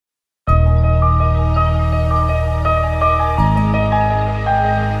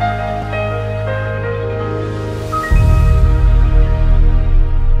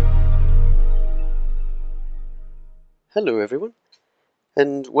Hello everyone,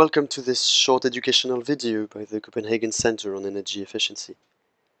 and welcome to this short educational video by the Copenhagen Center on Energy Efficiency.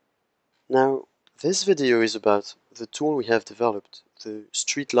 Now, this video is about the tool we have developed, the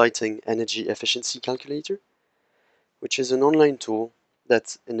Street Lighting Energy Efficiency Calculator, which is an online tool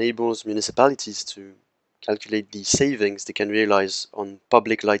that enables municipalities to calculate the savings they can realize on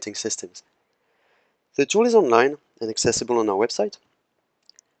public lighting systems. The tool is online and accessible on our website.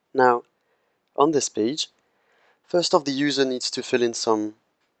 Now, on this page, first off, the user needs to fill in some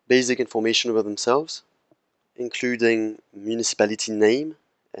basic information about themselves, including municipality name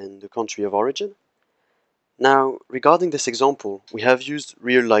and the country of origin. Now, regarding this example, we have used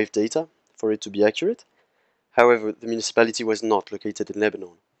real-life data for it to be accurate. However, the municipality was not located in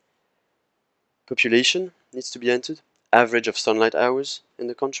Lebanon. Population needs to be entered, average of sunlight hours in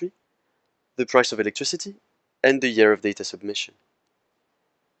the country, the price of electricity, and the year of data submission.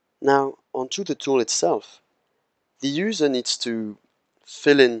 Now, onto the tool itself. The user needs to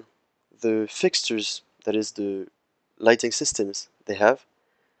fill in the fixtures, that is the lighting systems they have,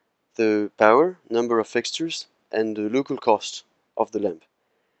 the power, number of fixtures, and the local cost of the lamp.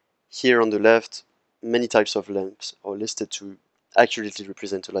 Here on the left, many types of lamps are listed to accurately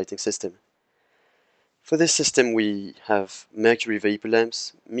represent a lighting system. For this system we have mercury vapor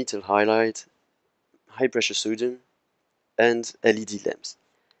lamps, metal halide, high pressure sodium, and LED lamps.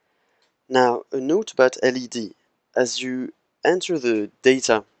 Now, a note about LED. As you enter the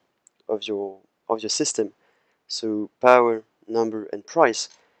data of your system, so power, number, and price,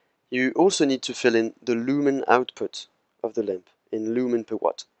 you also need to fill in the lumen output of the lamp in lumen per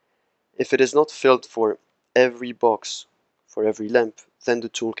watt. If it is not filled for every box, for every lamp, then the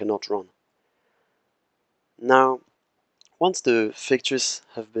tool cannot run. Now, once the fixtures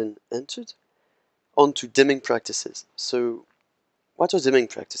have been entered, on to dimming practices. So, what are dimming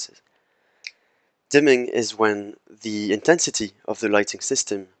practices? Dimming is when the intensity of the lighting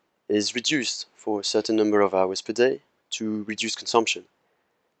system is reduced for a certain number of hours per day to reduce consumption.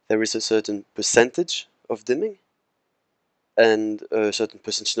 There is a certain percentage of dimming and a certain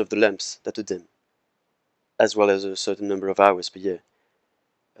percentage of the lamps that are dim, as well as a certain number of hours per year.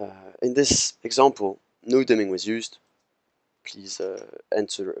 In this example, no dimming was used. Please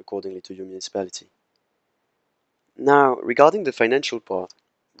enter accordingly to your municipality. Now, regarding the financial part,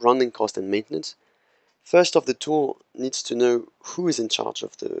 running cost and maintenance, first off, the tool needs to know who is in charge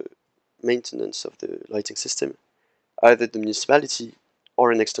of the maintenance of the lighting system, either the municipality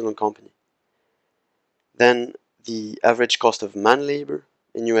or an external company. Then the average cost of man labor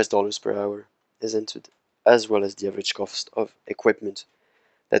in US dollars per hour is entered, as well as the average cost of equipment.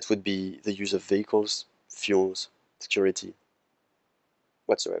 That would be the use of vehicles, fuels, security,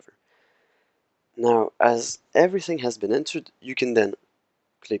 whatsoever. Now, as everything has been entered, you can then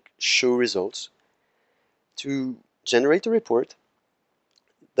click Show Results to generate a report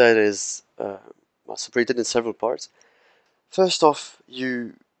that is separated in several parts. First off,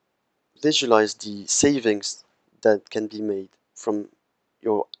 you visualize the savings that can be made from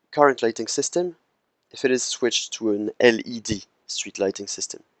your current lighting system if it is switched to an LED street lighting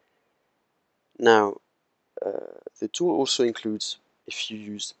system. Now, the tool also includes if you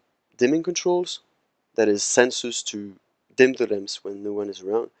use dimming controls, that is sensors to dim the lamps when no one is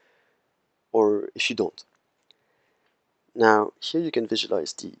around, or if you don't. Now, here you can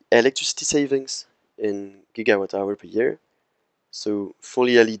visualize the electricity savings in gigawatt hour per year. So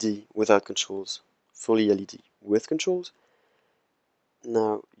fully LED without controls, fully LED with controls.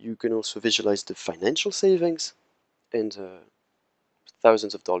 Now you can also visualize the financial savings in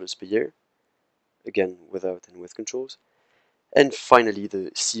thousands of dollars per year, again without and with controls. And finally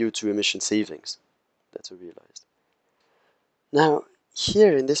the CO2 emission savings that are realized. Now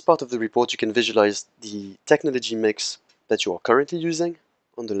here in this part of the report you can visualize the technology mix that you are currently using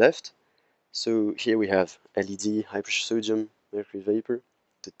on the left. So here we have LED, high pressure sodium, mercury vapor,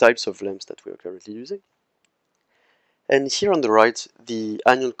 the types of lamps that we are currently using. And here on the right, the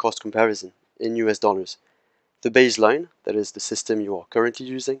annual cost comparison in US dollars. The baseline, that is the system you are currently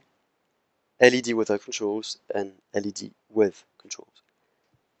using, LED without controls, and LED with controls.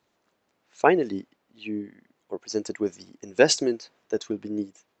 Finally, you are presented with the investment that will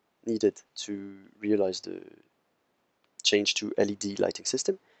be needed to realize the change to LED lighting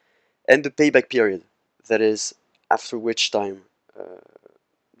system, and the payback period, that is after which time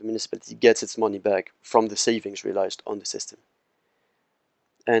the municipality gets its money back from the savings realized on the system.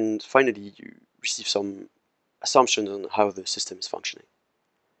 And finally, you receive some assumptions on how the system is functioning.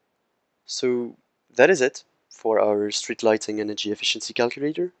 So that is it for our street lighting energy efficiency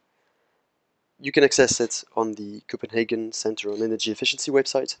calculator. You can access it on the Copenhagen Center on Energy Efficiency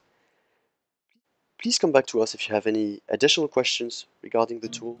website. please come back to us if you have any additional questions regarding the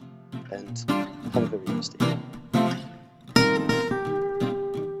tool, and have a very nice day.